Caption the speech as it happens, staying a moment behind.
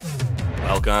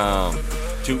Welcome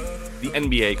to the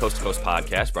NBA Coast to Coast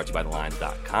podcast brought to you by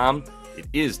TheLines.com. It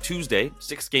is Tuesday,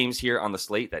 6 games here on the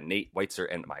slate that Nate Weitzer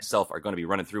and myself are going to be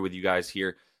running through with you guys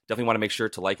here. Definitely want to make sure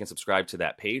to like and subscribe to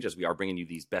that page as we are bringing you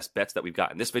these best bets that we've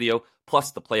got in this video, plus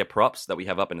the play of props that we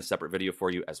have up in a separate video for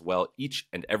you as well each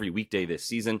and every weekday this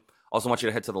season. Also want you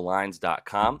to head to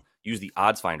TheLines.com, use the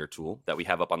odds finder tool that we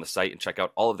have up on the site, and check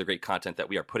out all of the great content that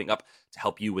we are putting up to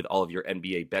help you with all of your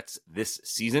NBA bets this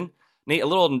season. Nate, a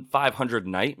little 500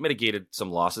 night, mitigated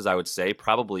some losses, I would say.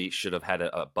 Probably should have had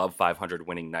an above 500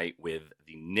 winning night with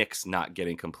the Knicks not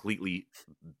getting completely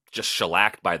just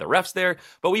shellacked by the refs there.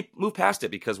 But we moved past it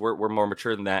because we're more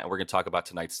mature than that, and we're going to talk about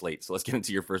tonight's slate. So let's get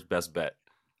into your first best bet.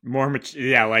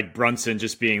 Yeah, like Brunson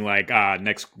just being like,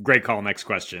 next, great call, next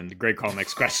question. Great call,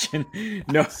 next question.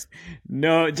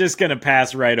 No, just going to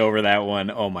pass right over that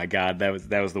one. Oh my God, that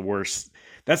was the worst.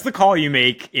 That's the call you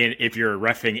make if you're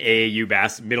reffing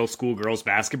AAU middle school girls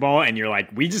basketball, and you're like,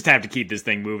 we just have to keep this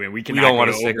thing moving. We cannot don't want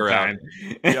to stick around.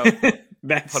 Yep.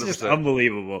 That's 100%. Just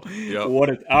unbelievable.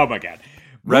 Yep. Oh my God.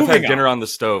 Ref had dinner on the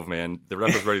stove, man. The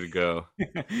ref was ready to go.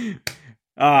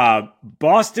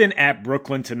 Boston at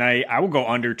Brooklyn tonight. I will go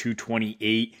under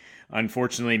 228.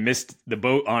 Unfortunately, missed the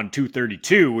boat on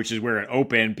 232, which is where it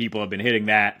opened. People have been hitting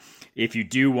that. If you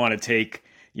do want to take,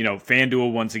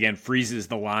 FanDuel once again freezes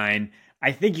the line.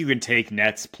 I think you can take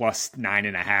Nets plus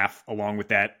 9.5 along with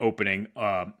that opening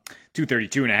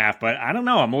 232.5. But I don't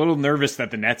know. I'm a little nervous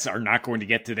that the Nets are not going to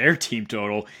get to their team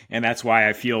total, and that's why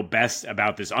I feel best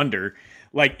about this under.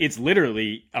 Like, it's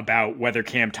literally about whether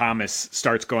Cam Thomas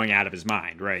starts going out of his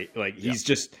mind, right? Like, he's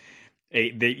just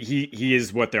he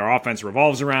is what their offense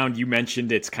revolves around. You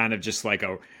mentioned it's kind of just like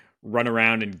a run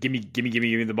around and give me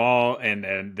the ball,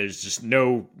 and there's just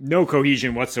no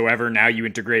cohesion whatsoever. Now you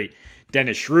integrate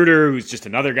Dennis Schroeder, who's just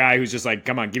another guy who's just like,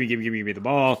 come on, give me the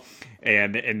ball,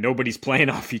 and nobody's playing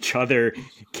off each other.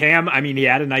 Cam, I mean, he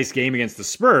had a nice game against the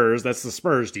Spurs. That's the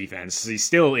Spurs defense. He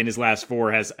still, in his last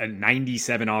 4, has a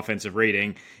 97 offensive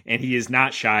rating, and he is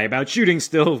not shy about shooting,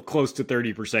 still close to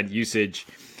 30% usage.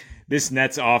 This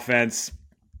Nets offense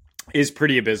is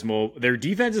pretty abysmal. Their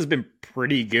defense has been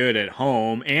pretty good at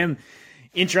home, and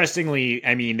interestingly,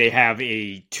 I mean, they have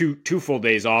a two full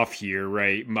days off here,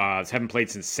 right? Haven't played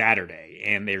since Saturday,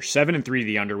 and they're 7-3 to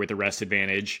the under with the rest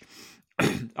advantage.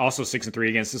 Also 6-3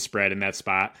 against the spread in that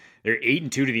spot. They're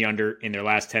 8-2 to the under in their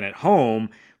last 10 at home,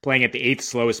 playing at the 8th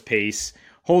slowest pace,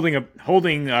 holding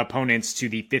opponents to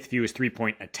the 5th fewest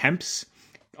 3-point attempts.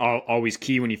 Always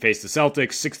key when you face the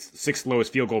Celtics. Sixth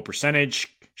lowest field goal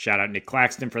percentage. Shout out Nick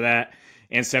Claxton for that.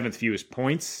 And 7th fewest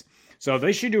points. So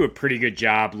they should do a pretty good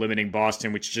job limiting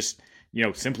Boston, which just,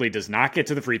 simply does not get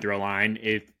to the free throw line.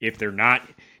 If they're not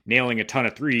nailing a ton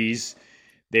of threes,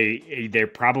 they're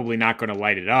probably not going to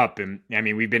light it up. And I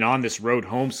mean, we've been on this road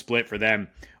home split for them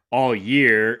all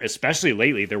year, especially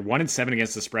lately. They're 1-7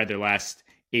 against the spread their last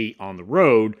 8 on the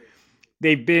road.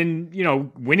 They've been,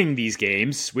 winning these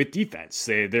games with defense.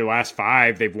 Their last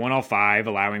 5, they've won all 5,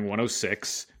 allowing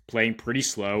 106, playing pretty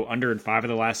slow, under in 5 of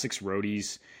the last 6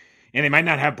 roadies. And they might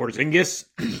not have Porzingis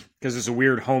because it's a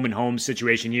weird home and home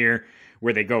situation here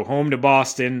where they go home to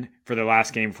Boston for their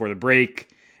last game before the break.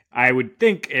 I would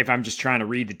think, if I'm just trying to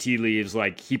read the tea leaves,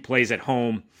 like he plays at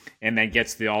home and then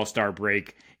gets the All-Star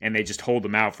break and they just hold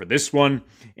them out for this one.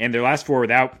 And their last 4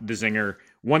 without the Zinger,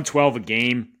 112 a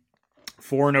game,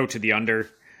 4-0 to the under.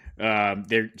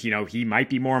 He might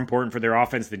be more important for their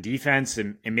offense than defense,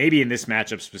 and maybe in this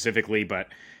matchup specifically. But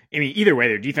I mean, either way,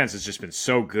 their defense has just been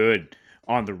so good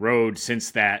on the road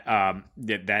since that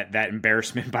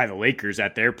embarrassment by the Lakers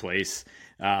at their place.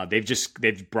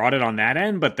 They've brought it on that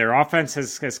end, but their offense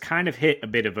has kind of hit a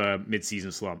bit of a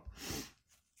midseason slump.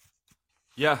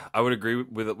 Yeah, I would agree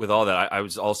with all that. I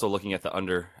was also looking at the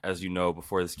under, as you know,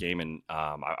 before this game, and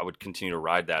I would continue to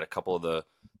ride that. A couple of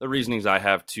the reasonings I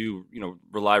have to,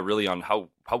 rely really on how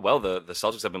well the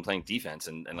Celtics have been playing defense,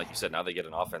 and like you said, now they get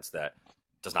an offense that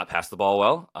does not pass the ball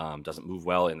well, doesn't move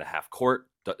well in the half court.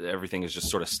 Everything is just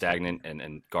sort of stagnant,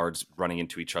 and guards running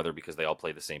into each other because they all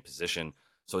play the same position.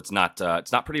 So it's not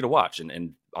pretty to watch.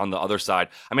 And on the other side,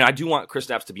 I mean, I do want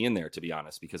Kristaps to be in there, to be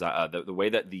honest, because the way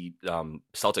that the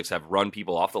Celtics have run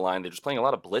people off the line, they're just playing a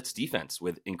lot of blitz defense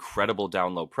with incredible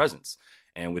down low presence.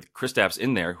 And with Kristaps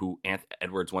in there, who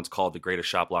Edwards once called the greatest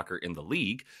shot blocker in the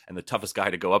league and the toughest guy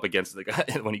to go up against the guy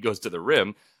when he goes to the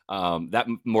rim, that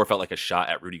more felt like a shot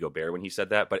at Rudy Gobert when he said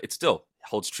that. But it still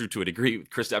holds true to a degree.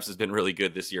 Kristaps has been really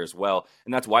good this year as well.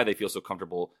 And that's why they feel so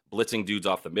comfortable blitzing dudes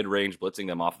off the mid-range, blitzing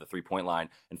them off the 3-point line,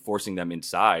 and forcing them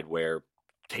inside where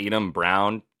Tatum,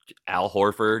 Brown, Al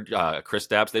Horford,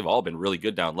 Kristaps, they've all been really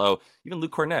good down low. Even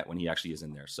Luke Cornett when he actually is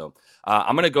in there. So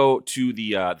I'm going to go to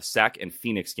the Sac and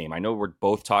Phoenix game. I know we're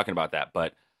both talking about that,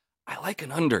 but I like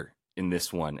an under in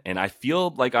this one. And I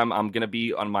feel like I'm going to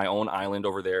be on my own island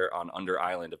over there on under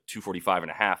island of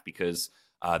 245.5 because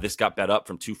this got bet up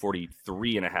from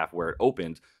 243.5 where it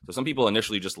opened. So some people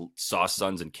initially just saw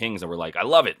Suns and Kings and were like, I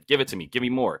love it. Give it to me. Give me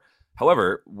more.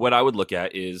 However, what I would look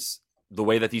at is the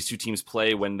way that these two teams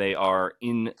play when they are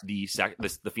in the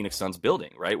Phoenix Suns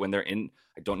building, right? When they're in,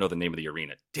 I don't know the name of the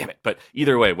arena, damn it. But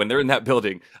either way, when they're in that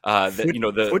building,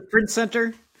 the Footprint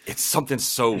Center. It's something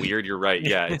so weird. You're right.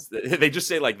 Yeah, they just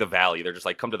say like the Valley. They're just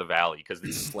like come to the Valley because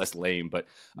it's less lame. But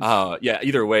yeah,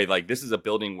 either way, like this is a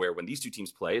building where when these two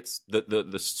teams play, it's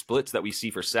the splits that we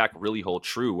see for Sac really hold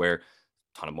true. Where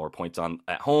a ton of more points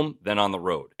at home than on the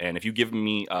road. And if you give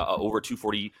me over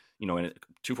 240, and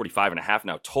 245.5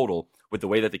 now total with the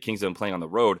way that the Kings have been playing on the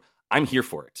road, I'm here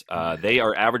for it. They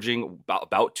are averaging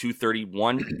about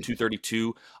 231,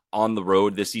 232 on the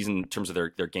road this season in terms of their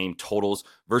game totals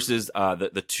versus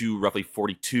the two roughly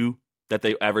 42 that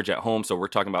they average at home. So we're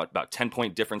talking about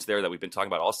 10-point difference there that we've been talking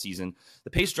about all season. The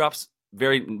pace drops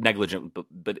very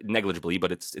negligibly,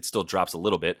 but it still drops a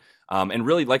little bit. And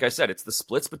really, like I said, it's the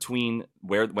splits between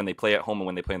when they play at home and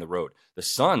when they play on the road. The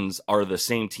Suns are the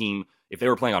same team. If they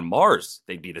were playing on Mars,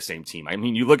 they'd be the same team. I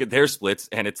mean, you look at their splits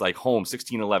and it's like home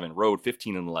 16-11, road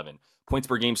 15-11. Points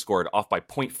per game scored off by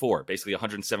 0.4, basically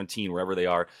 117 wherever they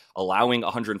are, allowing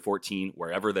 114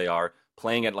 wherever they are,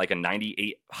 playing at like a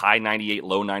 98, high 98,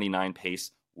 low 99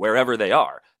 pace wherever they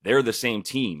are. They're the same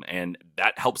team, and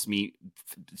that helps me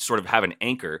sort of have an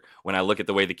anchor when I look at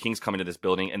the way the Kings come into this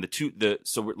building. And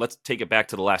so let's take it back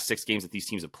to the last 6 games that these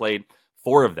teams have played.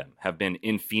 4 of them have been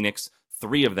in Phoenix.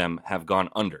 3 of them have gone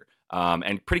under.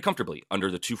 And pretty comfortably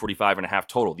under the 245.5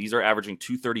 total. These are averaging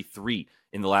 233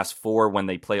 in the last 4 when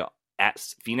they play at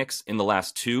Phoenix. In the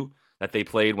last 2 that they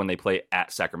played when they play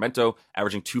at Sacramento,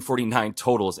 averaging 249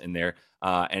 totals in there.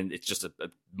 And it's just a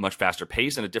much faster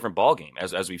pace and a different ball game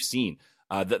as we've seen.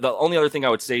 The only other thing I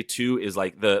would say too is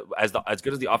like as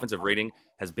good as the offensive rating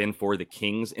has been for the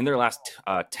Kings in their last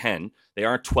 10, they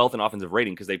are 12th in offensive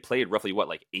rating because they played roughly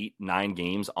 8-9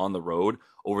 games on the road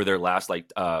over their last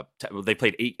they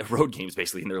played 8 road games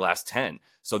basically in their last 10.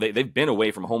 So they've been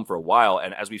away from home for a while,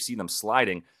 and as we've seen them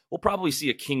sliding, we'll probably see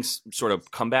a Kings sort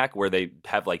of comeback where they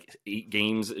have 8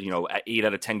 games, 8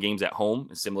 out of 10 games at home,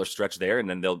 a similar stretch there, and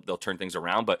then they'll turn things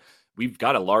around. But we've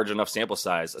got a large enough sample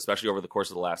size, especially over the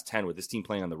course of the last 10 with this team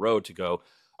playing on the road to go,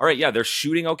 all right, yeah, they're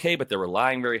shooting okay, but they're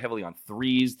relying very heavily on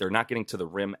threes. They're not getting to the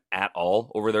rim at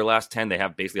all over their last 10. They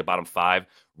have basically a bottom 5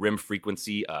 rim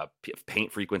frequency,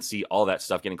 paint frequency, all that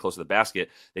stuff getting close to the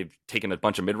basket. They've taken a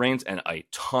bunch of mid-range and a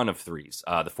ton of threes,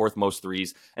 the 4th most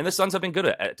threes. And the Suns have been good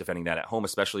at defending that at home,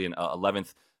 especially in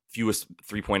 11th fewest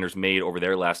 3-pointers made over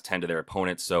their last 10 to their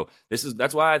opponents. So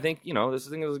that's why I think, this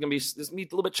thing is going to be a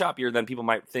little bit choppier than people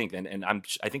might think. And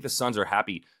I think the Suns are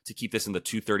happy to keep this in the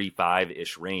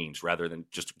 235-ish range rather than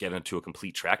just get into a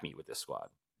complete track meet with this squad.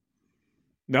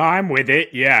 No, I'm with it.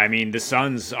 Yeah, I mean, the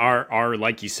Suns are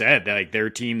like you said, like they're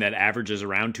a team that averages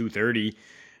around 230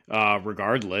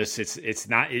 regardless. It's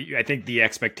not, I think the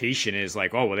expectation is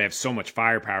like, oh, well, they have so much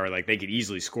firepower, like they could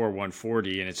easily score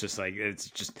 140, and it's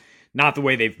just not the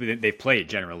way they've played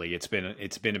generally. It's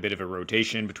been a bit of a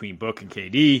rotation between Book and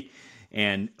KD,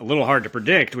 and a little hard to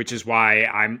predict, which is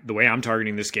why the way I'm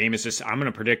targeting this game is just I'm going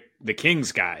to predict the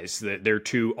Kings guys, that they're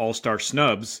 2 all-star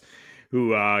snubs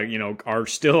who are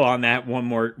still on that one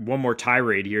more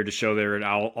tirade here to show they're an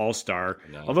all-star.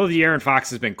 No. Although the Aaron Fox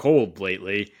has been cold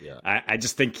lately, yeah. I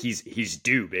just think he's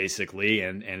due basically,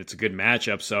 and it's a good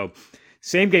matchup. So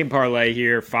same game parlay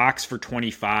here, Fox for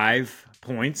 25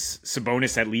 points,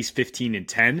 Sabonis at least 15 and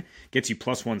 10 gets you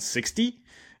plus 160. You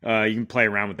can play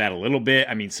around with that a little bit.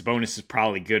 I mean, Sabonis is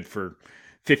probably good for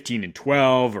 15 and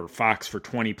 12 or Fox for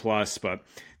 20 plus, but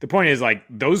the point is like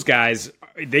those guys,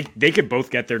 they could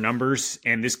both get their numbers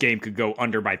and this game could go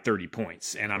under by 30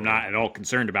 points. And I'm not at all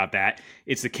concerned about that.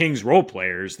 It's the Kings role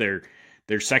players. They're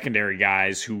secondary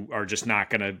guys who are just not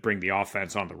going to bring the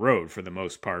offense on the road for the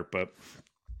most part. But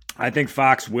I think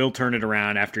Fox will turn it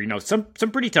around after, some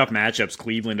pretty tough matchups.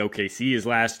 Cleveland, OKC, his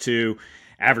last 2,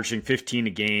 averaging 15 a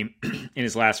game in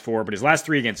his last 4. But his last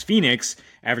 3 against Phoenix,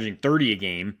 averaging 30 a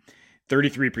game,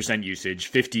 33% usage,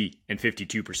 50 and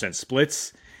 52%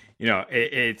 splits.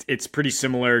 It's pretty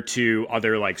similar to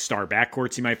other like star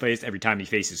backcourts he might face. Every time he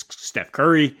faces Steph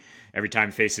Curry, every time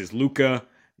he faces Luka,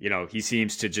 he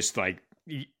seems to just like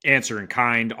answer in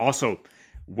kind. Also,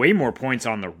 way more points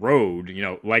on the road.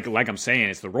 Like I'm saying,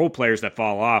 it's the role players that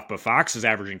fall off, but Fox is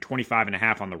averaging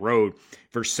 25.5 on the road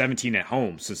versus 17 at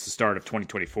home since the start of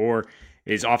 2024.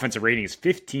 His offensive rating is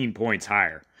 15 points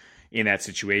higher in that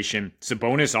situation.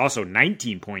 Sabonis also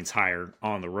 19 points higher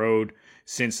on the road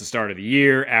since the start of the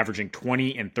year, averaging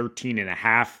 20 and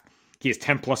 13.5. He has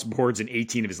 10 plus boards in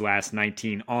 18 of his last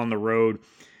 19 on the road,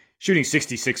 shooting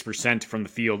 66% from the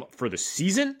field for the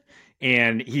season.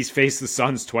 And he's faced the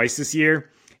Suns twice this year.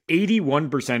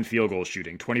 81% field goal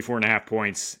shooting, 24.5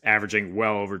 points, averaging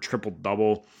well over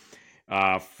triple-double.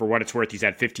 For what it's worth, he's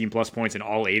had 15-plus points in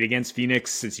all 8 against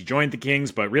Phoenix since he joined the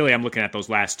Kings. But really, I'm looking at those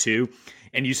last 2.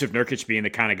 And Yusuf Nurkic being the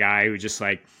kind of guy who just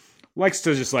likes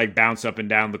to just bounce up and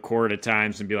down the court at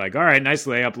times and be like, all right, nice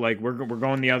layup. We're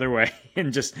going the other way.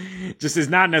 And just is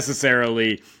not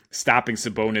necessarily stopping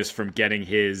Sabonis from getting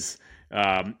his,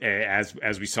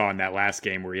 as we saw in that last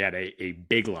game where he had a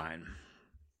big line.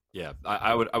 Yeah,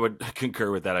 I would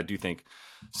concur with that. I do think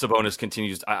Sabonis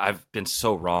continues. I've been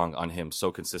so wrong on him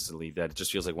so consistently that it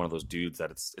just feels like one of those dudes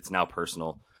that it's now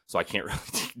personal. So I can't really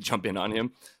jump in on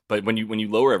him. But when you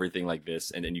lower everything like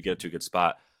this and you get to a good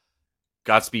spot,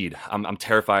 Godspeed. I'm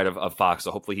terrified of Fox,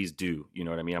 so hopefully he's due. You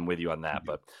know what I mean? I'm with you on that.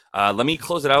 But let me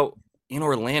close it out in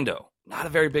Orlando. Not a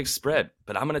very big spread,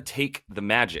 but I'm going to take the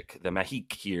Magic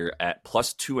here at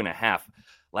plus 2.5.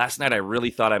 Last night, I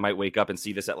really thought I might wake up and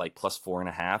see this at plus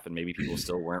 4.5, and maybe people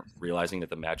still weren't realizing that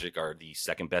the Magic are the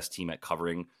second best team at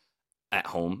covering at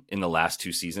home in the last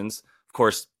 2 seasons. Of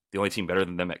course, the only team better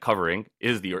than them at covering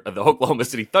is the Oklahoma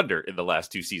City Thunder in the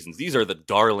last 2 seasons. These are the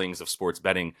darlings of sports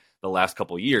betting the last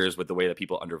couple of years with the way that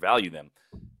people undervalue them.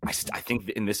 I think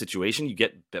in this situation, you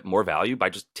get more value by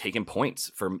just taking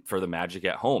points for the Magic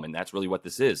at home, and that's really what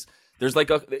this is. There's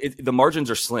the margins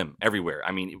are slim everywhere.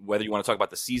 I mean, whether you want to talk about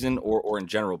the season or in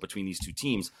general between these two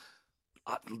teams,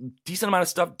 decent amount of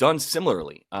stuff done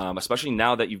similarly, especially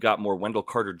now that you've got more Wendell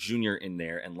Carter Jr. in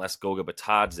there and less Goga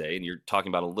Batadze, and you're talking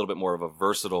about a little bit more of a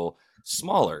versatile,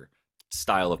 smaller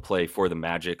style of play for the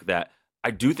Magic that I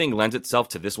do think lends itself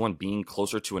to this one being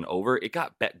closer to an over. It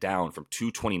got bet down from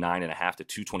 229.5 to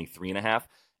 223.5,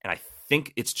 and I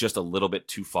think it's just a little bit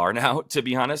too far now, to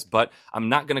be honest, but I'm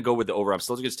not going to go with the over. I'm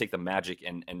still going to take the Magic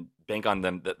and bank on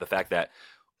them the fact that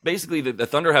basically the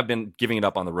Thunder have been giving it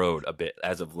up on the road a bit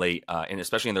as of late, and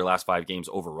especially in their last 5 games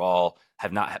overall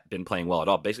have not been playing well at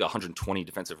all. Basically 120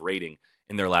 defensive rating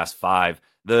in their last 5.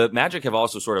 The Magic have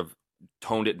also sort of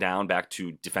toned it down back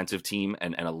to defensive team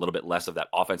and a little bit less of that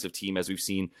offensive team as we've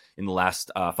seen in the last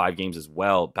 5 games as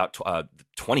well. About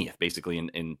 20th basically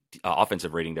in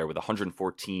offensive rating there with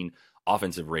 114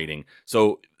 offensive rating.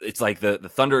 So it's like the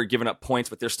Thunder are giving up points,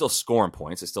 but they're still scoring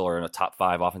points. They still are in a top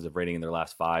 5 offensive rating in their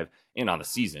last 5 and on the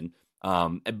season.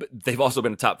 But they've also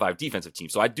been a top 5 defensive team.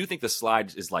 So I do think the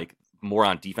slide is more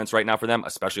on defense right now for them,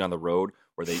 especially on the road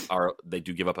where they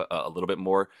do give up a little bit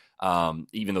more,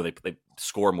 even though they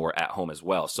score more at home as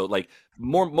well. So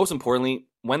most importantly,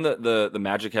 when the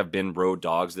Magic have been home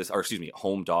dogs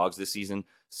this season,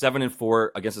 7-4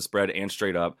 against the spread and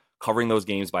straight up, covering those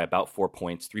games by about 4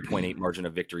 points, 3.8 margin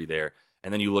of victory there.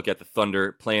 And then you look at the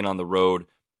Thunder playing on the road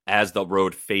as the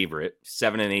road favorite,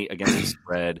 7-8 against the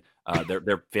spread.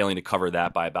 They're failing to cover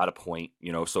that by about a point,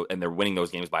 so, and they're winning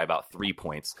those games by about 3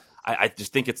 points. I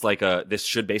just think it's this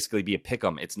should basically be a pick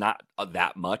 'em. It's not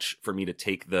that much for me to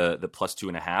take the plus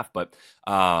 2.5, but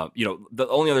the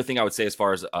only other thing I would say as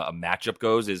far as a matchup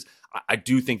goes is I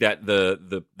do think that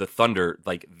the Thunder,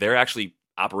 they're actually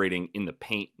operating in the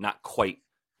paint, not quite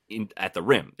at the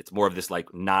rim. It's more of this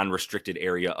non-restricted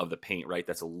area of the paint, right?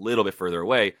 That's a little bit further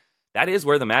away. That is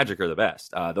where the Magic are the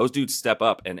best. Those dudes step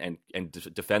up and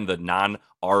defend the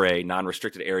non-RA,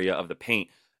 non-restricted area of the paint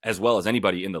as well as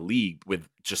anybody in the league with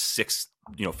just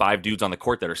 5 dudes on the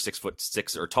court that are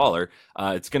 6'6" or taller.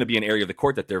 It's going to be an area of the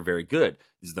court that they're very good.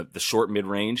 Is the short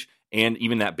mid-range and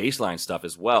even that baseline stuff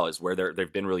as well is where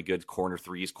they've been really good. Corner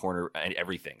threes, corner and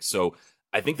everything. So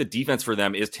I think the defense for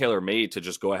them is tailor-made to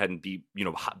just go ahead and be,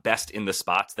 best in the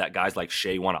spots that guys like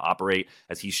Shea want to operate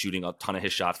as he's shooting a ton of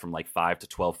his shots from 5 to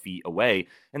 12 feet away.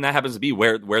 And that happens to be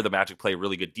where the Magic play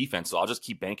really good defense. So I'll just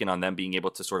keep banking on them being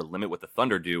able to sort of limit what the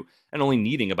Thunder do and only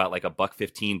needing about a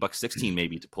 $1.15, $1.16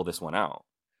 maybe to pull this one out.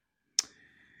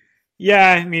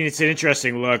 Yeah, I mean, it's an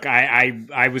interesting look.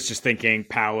 I was just thinking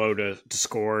Paolo to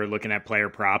score, looking at player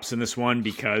props in this one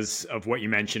because of what you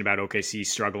mentioned about OKC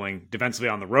struggling defensively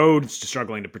on the road,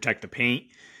 struggling to protect the paint.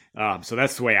 So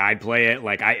that's the way I'd play it.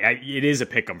 It is a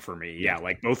pick 'em for me. Yeah,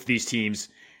 both these teams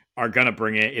are going to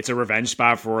bring it. It's a revenge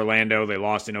spot for Orlando. They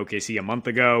lost in OKC a month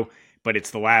ago, but it's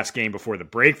the last game before the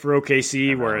break for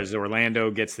OKC, whereas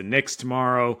Orlando gets the Knicks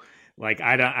tomorrow.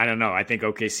 I don't know. I think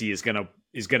OKC is going to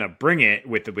is going to bring it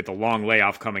with the long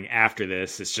layoff coming after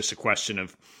this. It's just a question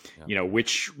of,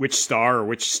 which star or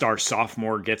which star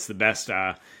sophomore gets the best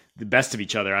of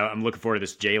each other. I'm looking forward to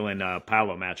this Jalen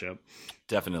Paolo matchup.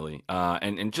 Definitely.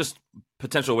 And just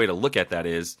potential way to look at that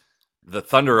is the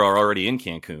Thunder are already in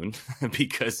Cancun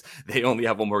because they only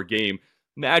have one more game.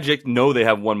 Magic know they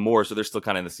have one more, so they're still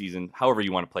kind of in the season. However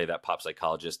you want to play that pop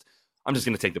psychologist. I'm just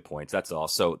going to take the points. That's all.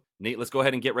 So, Nate, let's go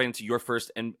ahead and get right into your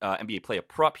first NBA play a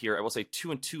prop here. I will say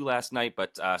 2-2 last night,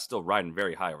 but still riding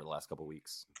very high over the last couple of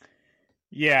weeks.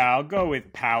 Yeah, I'll go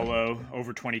with Paolo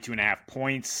over 22.5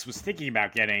 points. Was thinking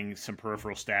about getting some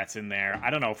peripheral stats in there. I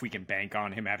don't know if we can bank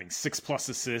on him having 6+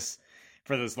 assists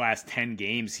for those last 10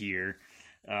 games here.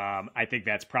 I think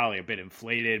that's probably a bit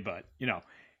inflated, but,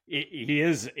 he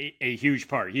is a huge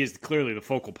part. He is clearly the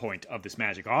focal point of this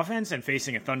Magic offense, and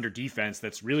facing a Thunder defense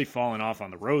that's really fallen off on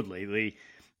the road lately.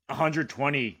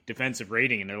 120 defensive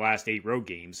rating in their last 8 road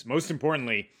games. Most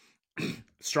importantly,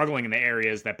 struggling in the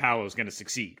areas that Paolo is going to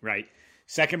succeed, right?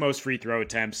 Second most free throw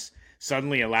attempts,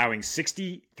 suddenly allowing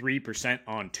 63%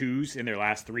 on twos in their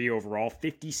last 3 overall,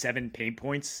 57 paint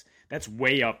points. That's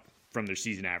way up from their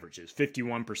season averages.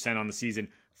 51% on the season,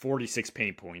 46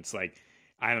 paint points.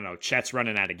 I don't know, Chet's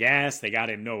running out of gas. They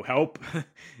got him no help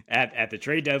at the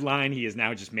trade deadline. He is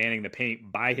now just manning the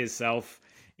paint by himself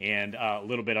and a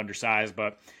little bit undersized.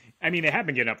 But, they have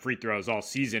been getting up free throws all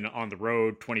season on the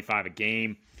road, 25 a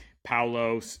game.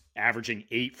 Paolo's averaging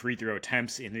 8 free throw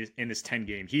attempts in this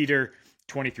 10-game heater,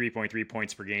 23.3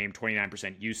 points per game,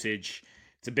 29% usage.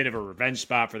 It's a bit of a revenge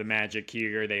spot for the Magic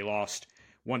here. They lost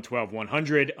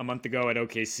 112-100 a month ago at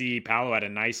OKC. Paolo had a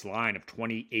nice line of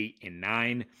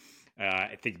 28-9.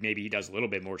 I think maybe he does a little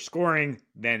bit more scoring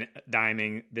than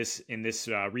Diamond in this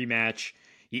rematch.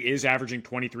 He is averaging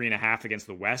 23.5 against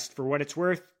the West for what it's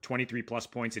worth, 23 plus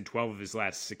points in 12 of his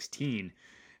last 16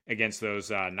 against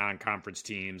those non-conference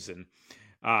teams. And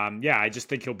I just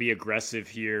think he'll be aggressive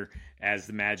here as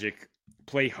the Magic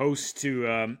play host to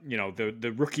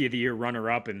the Rookie of the Year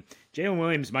runner-up. And Jalen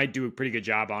Williams might do a pretty good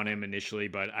job on him initially,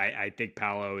 but I think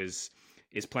Paolo is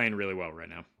playing really well right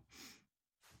now.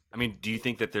 Do you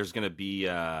think that there's going to be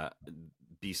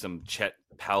some Chet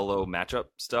Paolo matchup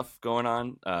stuff going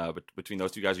on between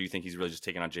those two guys, or do you think he's really just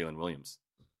taking on Jalen Williams?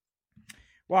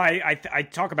 Well, I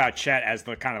talk about Chet as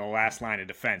the kind of the last line of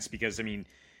defense because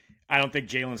I don't think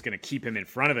Jalen's going to keep him in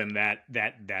front of him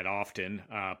that often.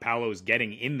 Paolo's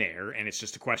getting in there, and it's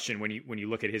just a question when you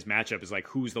look at his matchup is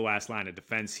who's the last line of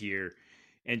defense here.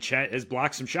 And Chet has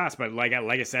blocked some shots, but like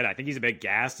I said, I think he's a bit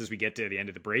gassed as we get to the end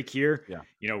of the break here.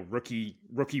 Yeah.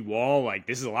 Rookie Wall,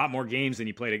 this is a lot more games than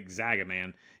he played at Gonzaga,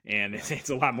 man. And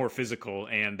it's a lot more physical,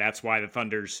 and that's why the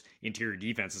Thunder's interior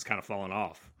defense has kind of fallen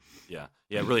off. Yeah.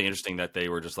 Really interesting that they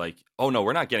were just oh, no,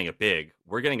 we're not getting a big.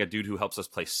 We're getting a dude who helps us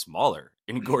play smaller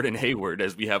in Gordon Hayward,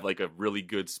 as we have a really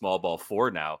good small ball 4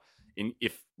 now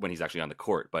when he's actually on the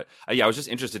court. But I was just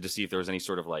interested to see if there was any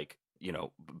sort of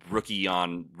rookie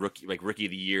of the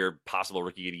year, possible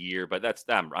rookie of the year, but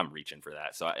I'm reaching for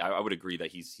that. So I would agree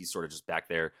that he's sort of just back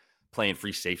there playing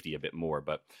free safety a bit more.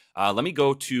 But let me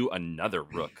go to another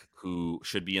Rook who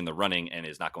should be in the running and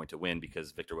is not going to win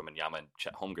because Victor Wembanyama and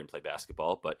Chet Holmgren play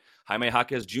basketball. But Jaime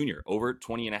Jaquez Jr. over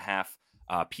 20.5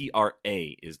 PRA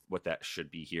is what that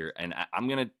should be here. And I'm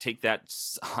going to take that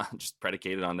just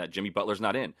predicated on that Jimmy Butler's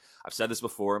not in. I've said this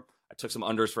before. I took some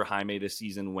unders for Jaime this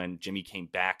season when Jimmy came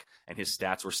back and his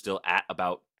stats were still at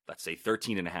about, let's say,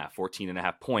 13.5,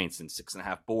 14.5 points and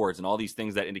 6.5 boards and all these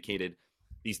things that indicated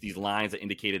these lines that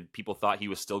indicated people thought he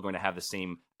was still going to have the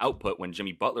same output when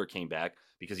Jimmy Butler came back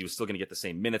because he was still going to get the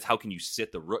same minutes. How can you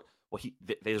sit the Rook? Well,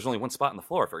 there's only one spot on the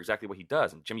floor for exactly what he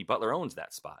does, and Jimmy Butler owns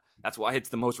that spot. That's why it's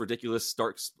the most ridiculous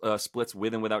start splits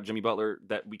with and without Jimmy Butler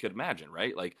that we could imagine,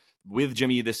 right? With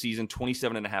Jimmy this season,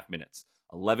 27.5 minutes,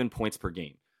 11 points per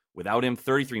game. Without him,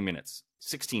 33 minutes,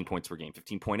 16 points per game,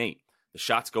 15.8. The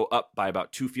shots go up by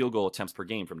about 2 field goal attempts per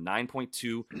game from 9.2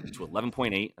 to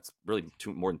 11.8. That's really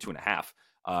more than 2.5.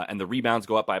 And the rebounds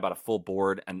go up by about a full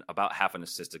board and about half an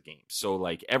assist a game. So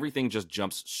everything just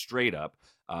jumps straight up.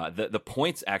 The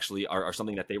points actually are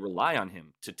something that they rely on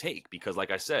him to take because,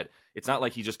 like I said, it's not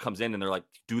like he just comes in and they're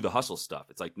do the hustle stuff.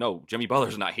 It's no, Jimmy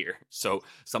Butler's not here. So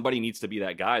somebody needs to be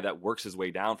that guy that works his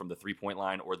way down from the 3-point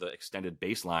line or the extended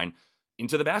baseline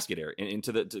into the basket area,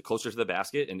 into closer to the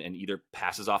basket and either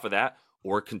passes off of that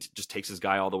or just takes his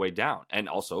guy all the way down. And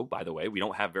also, by the way, we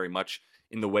don't have very much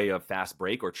in the way of fast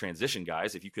break or transition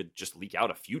guys. If you could just leak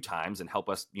out a few times and help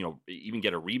us, even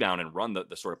get a rebound and run the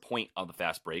sort of point of the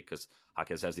fast break, because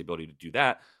Jaquez has the ability to do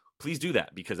that, please do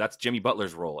that because that's Jimmy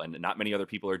Butler's role. And not many other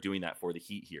people are doing that for the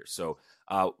Heat here. So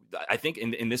I think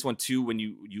in this one too, when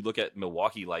you look at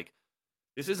Milwaukee,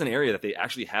 this is an area that they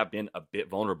actually have been a bit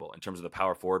vulnerable in terms of the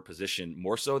power forward position,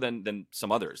 more so than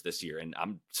some others this year. And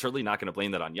I'm certainly not going to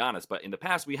blame that on Giannis, but in the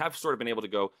past, we have sort of been able to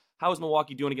go, how is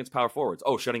Milwaukee doing against power forwards?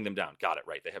 Oh, shutting them down. Got it,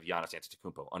 right. They have Giannis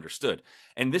Antetokounmpo. Understood.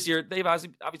 And this year, they've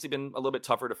obviously been a little bit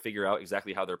tougher to figure out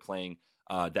exactly how they're playing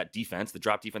that defense. The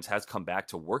drop defense has come back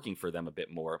to working for them a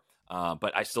bit more.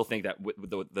 But I still think that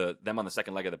with them on the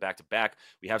second leg of the back-to-back,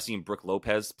 we have seen Brook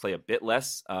Lopez play a bit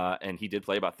less, and he did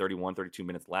play about 31, 32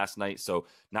 minutes last night. So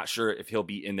not sure if he'll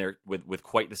be in there with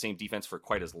quite the same defense for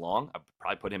quite as long. I'd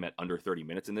probably put him at under 30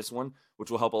 minutes in this one, which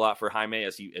will help a lot for Jaime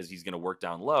as he's going to work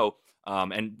down low.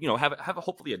 And have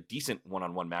hopefully a decent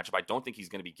one-on-one matchup. I don't think he's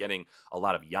going to be getting a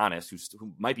lot of Giannis,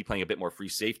 who might be playing a bit more free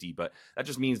safety, but that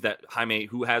just means that Jaime,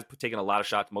 who has taken a lot of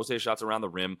shots, most of his shots around the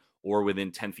rim or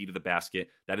within 10 feet of the basket,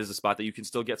 that is a spot that you can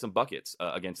still get some buckets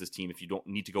against this team. If you don't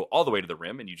need to go all the way to the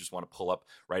rim and you just want to pull up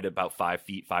right about 5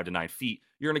 to 9 feet,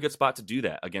 you're in a good spot to do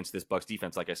that against this Bucks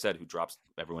defense, like I said, who drops.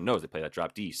 Everyone knows they play that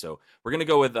drop D. So we're going to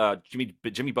go with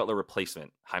Jimmy Butler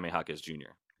replacement, Jaime Jaquez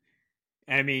Jr.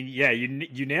 I mean, yeah,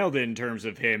 you nailed it in terms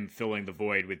of him filling the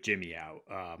void with Jimmy out.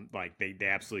 Like they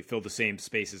absolutely fill the same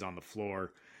spaces on the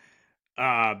floor.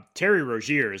 Terry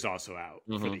Rozier is also out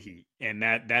for the Heat, and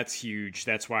that's huge.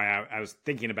 That's why I was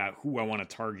thinking about who I want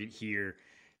to target here.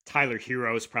 Tyler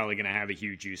Hero is probably going to have a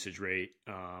huge usage rate.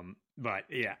 But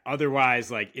yeah, otherwise,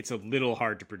 like it's a little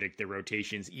hard to predict their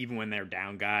rotations, even when they're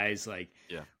down guys. Like,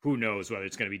 who knows whether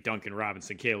it's going to be Duncan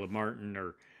Robinson, Caleb Martin,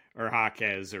 or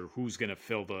Jaquez, or who's going to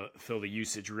fill the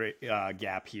usage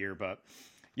gap here. But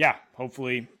yeah,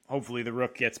 hopefully the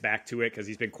Rook gets back to it because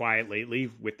he's been quiet lately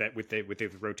with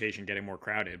the rotation getting more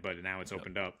crowded. But now it's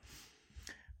opened up.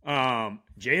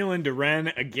 Jalen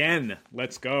Duren again.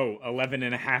 Let's go.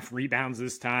 11.5 rebounds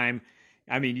this time.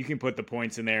 I mean, you can put the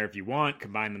points in there if you want.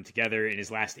 Combine them together. In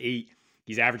his last 8,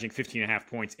 he's averaging 15.5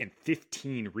 points and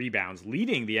 15 rebounds,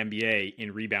 leading the NBA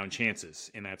in rebound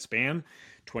chances in that span.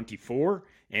 24,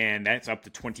 and that's up to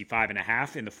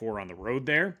 25.5 in the 4 on the road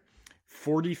there.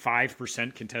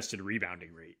 45% contested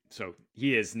rebounding rate. So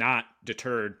he is not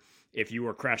deterred if you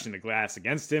are crashing the glass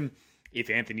against him. If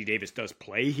Anthony Davis does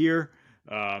play here,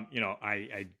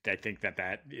 I think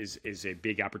that is a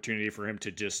big opportunity for him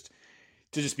to just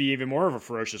be even more of a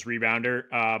ferocious rebounder.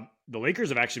 The Lakers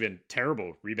have actually been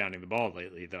terrible rebounding the ball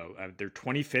lately, though. They're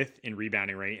 25th in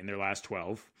rebounding rate in their last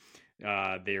 12.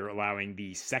 They're allowing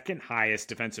the second highest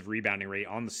defensive rebounding rate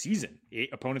on the season.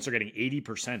 Opponents are getting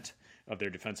 80% of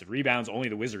their defensive rebounds. Only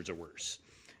the Wizards are worse.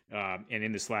 And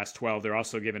in this last 12, they're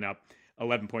also giving up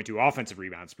 11.2 offensive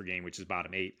rebounds per game, which is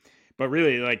bottom 8. But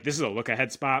really, like, this is a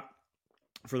look-ahead spot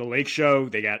for the Lake Show.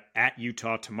 They got at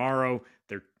Utah tomorrow.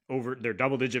 They're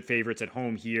double-digit favorites at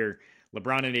home here.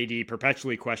 LeBron and AD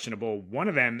perpetually questionable. One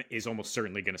of them is almost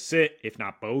certainly going to sit, if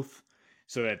not both,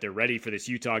 so that they're ready for this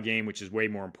Utah game, which is way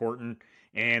more important.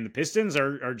 And the Pistons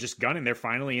are just gunning. They're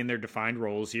finally in their defined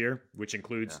roles here, which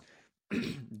includes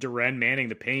Duren manning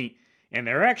the paint. And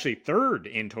they're actually third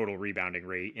in total rebounding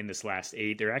rate in this last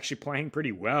 8. They're actually playing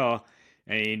pretty well.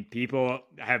 I mean, people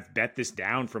have bet this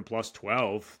down from plus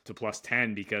 12 to plus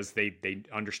 10 because they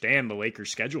understand the Lakers'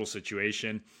 schedule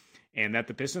situation and that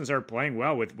the Pistons are playing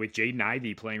well with Jaden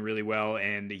Ivey playing really well.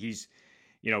 And he's,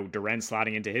 Duren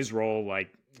slotting into his role.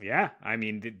 Like, yeah, I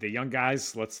mean, the young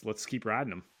guys, let's keep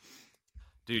riding them.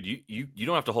 Dude, you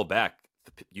don't have to hold back.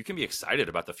 You can be excited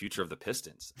about the future of the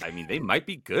Pistons. I mean, they might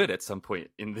be good at some point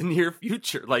in the near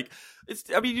future. Like,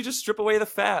 you just strip away the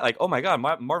fat. Like, oh my God,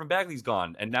 Marvin Bagley's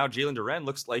gone, and now Jalen Duren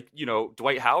looks like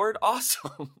Dwight Howard.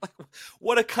 Awesome! Like,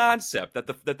 what a concept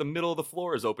that the middle of the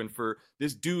floor is open for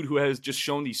this dude who has just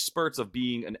shown these spurts of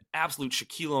being an absolute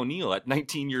Shaquille O'Neal at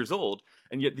 19 years old,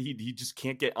 and yet he just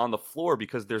can't get on the floor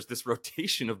because there's this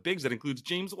rotation of bigs that includes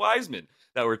James Wiseman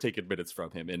that were taking minutes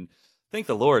from him. And thank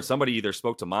the Lord, somebody either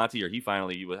spoke to Monty or he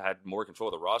finally had more control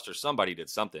of the roster. Somebody did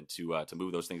something to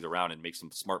move those things around and make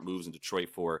some smart moves in Detroit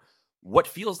for what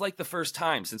feels like the first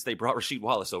time since they brought Rasheed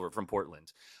Wallace over from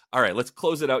Portland. All right, let's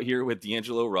close it out here with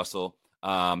D'Angelo Russell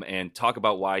and talk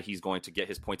about why he's going to get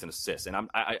his points and assists. And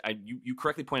you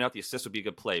correctly pointed out the assists would be a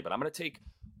good play, but I'm going to take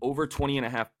over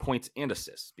 20.5 points and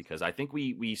assists because I think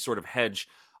we sort of hedge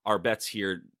our bets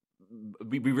here.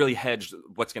 We really hedged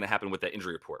what's going to happen with that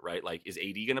injury report, right? Like, is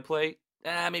AD going to play?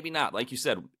 Maybe not. Like you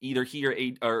said, either he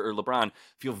or LeBron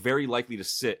feel very likely to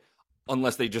sit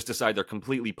unless they just decide they're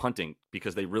completely punting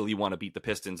because they really want to beat the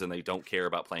Pistons and they don't care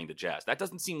about playing the Jazz. That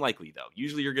doesn't seem likely, though.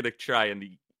 Usually you're going to try and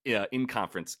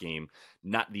in-conference game,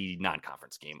 not the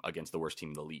non-conference game against the worst team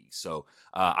in the league. So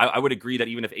I would agree that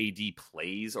even if AD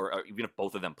plays, or even if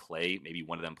both of them play, maybe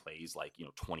one of them plays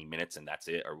 20 minutes and that's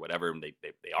it or whatever, and they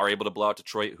are able to blow out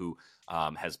Detroit, who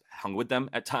has hung with them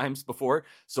at times before.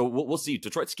 So we'll see.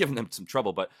 Detroit's giving them some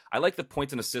trouble, but I like the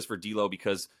points and assists for D'Lo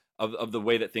because of the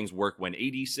way that things work when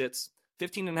AD sits.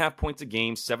 15.5 points a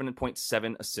game,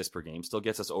 7.7 assists per game, still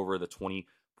gets us over the 20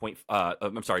 point.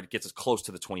 It gets us close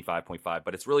to the 25.5,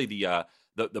 but it's really the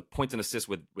points and assists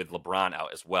with LeBron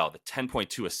out as well. The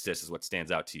 10.2 assists is what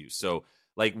stands out to you. So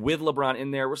with LeBron in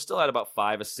there, we're still at about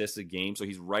 5 assists a game, so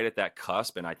he's right at that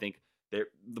cusp. And I think the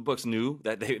books knew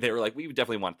that they were like, we would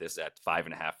definitely want this at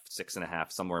 5.5,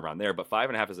 6.5, somewhere around there. But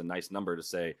 5.5 is a nice number to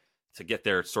say, to get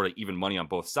their sort of even money on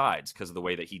both sides because of the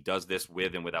way that he does this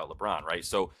with and without LeBron, right?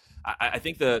 So I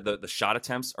think the shot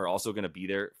attempts are also going to be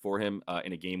there for him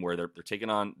in a game where they're taking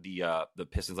on the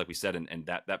Pistons, like we said, and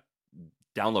that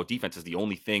down low defense is the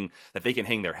only thing that they can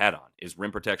hang their hat on, is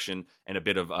rim protection and a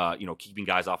bit of keeping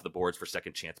guys off the boards for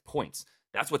second chance points.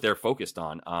 That's what they're focused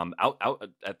on. Out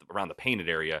at around the painted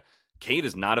area. Cade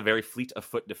is not a very fleet of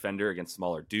foot defender against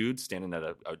smaller dudes, standing at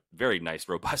a very nice,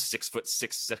 robust 6'6",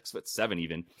 6'7"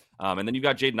 even. And then you've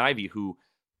got Jaden Ivey, who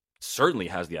certainly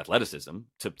has the athleticism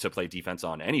to play defense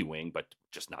on any wing, but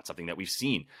just not something that we've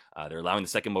seen. They're allowing the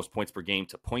second most points per game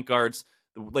to point guards.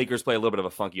 The Lakers play a little bit of a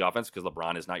funky offense because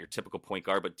LeBron is not your typical point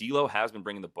guard, but D'Lo has been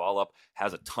bringing the ball up,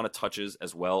 has a ton of touches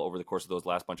as well over the course of those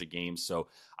last bunch of games. So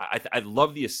I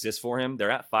love the assists for him.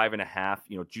 They're at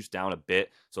 5.5, juiced down a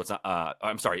bit. So it's not,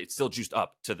 it's still juiced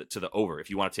up to the over. If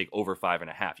you want to take over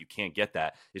 5.5, you can't get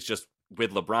that. It's just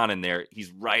with LeBron in there,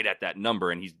 he's right at that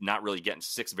number and he's not really getting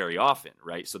 6 very often,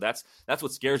 right? So that's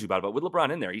what scares you about it. But with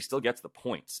LeBron in there, he still gets the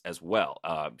points as well.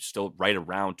 Still right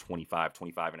around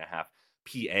 25.5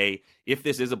 PA. If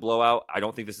this is a blowout, I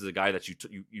don't think this is a guy that you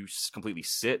completely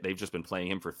sit. They've just been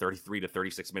playing him for 33 to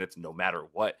 36 minutes no matter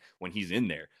what when he's in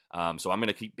there. So I'm going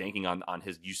to keep banking on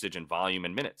his usage and volume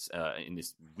and minutes in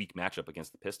this weak matchup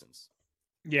against the Pistons.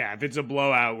 Yeah, if it's a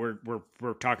blowout,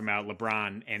 we're talking about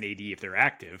LeBron and AD, if they're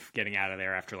active, getting out of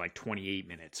there after 28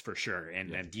 minutes for sure.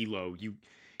 And then D'Lo,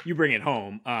 you bring it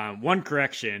home. One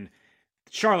correction.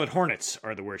 Charlotte Hornets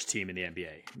are the worst team in the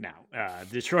NBA now.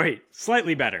 Detroit,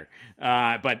 slightly better.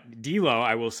 But D'Lo,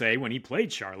 I will say, when he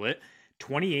played Charlotte,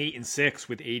 28-6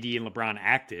 with AD and LeBron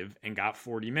active and got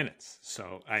 40 minutes.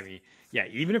 So,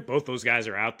 even if both those guys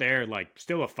are out there,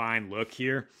 still a fine look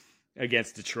here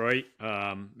against Detroit.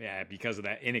 Because of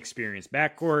that inexperienced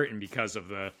backcourt and because of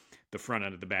the front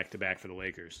end of the back-to-back for the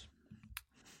Lakers.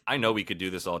 I know we could do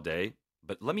this all day,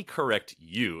 but let me correct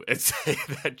you and say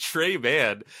that Trey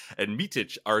Mann and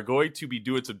Mitic are going to be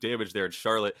doing some damage there in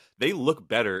Charlotte. They look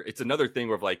better. It's another thing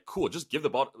where cool, just give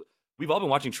the ball. We've all been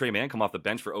watching Trey Mann come off the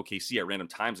bench for OKC at random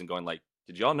times and going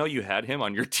did y'all know you had him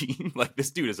on your team?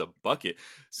 This dude is a bucket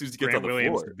as soon as he gets on the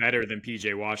Williams floor. Better than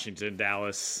PJ Washington,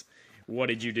 Dallas. What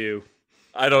did you do?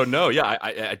 I don't know. Yeah,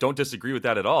 I don't disagree with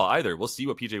that at all either. We'll see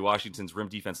what PJ Washington's rim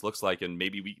defense looks like, and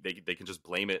maybe they can just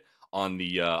blame it on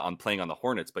the on playing on the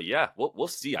Hornets. But yeah, we'll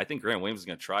see. I think Grant Williams is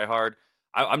going to try hard.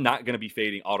 I'm not going to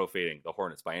be auto fading the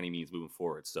Hornets by any means moving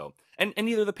forward. So and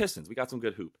neither the Pistons. We got some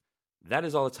good hoop. That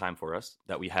is all the time for us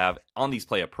that we have on these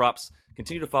play-up props.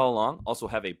 Continue to follow along. Also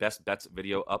have a best bets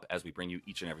video up as we bring you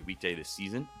each and every weekday this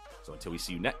season. So until we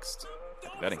see you next,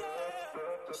 happy betting.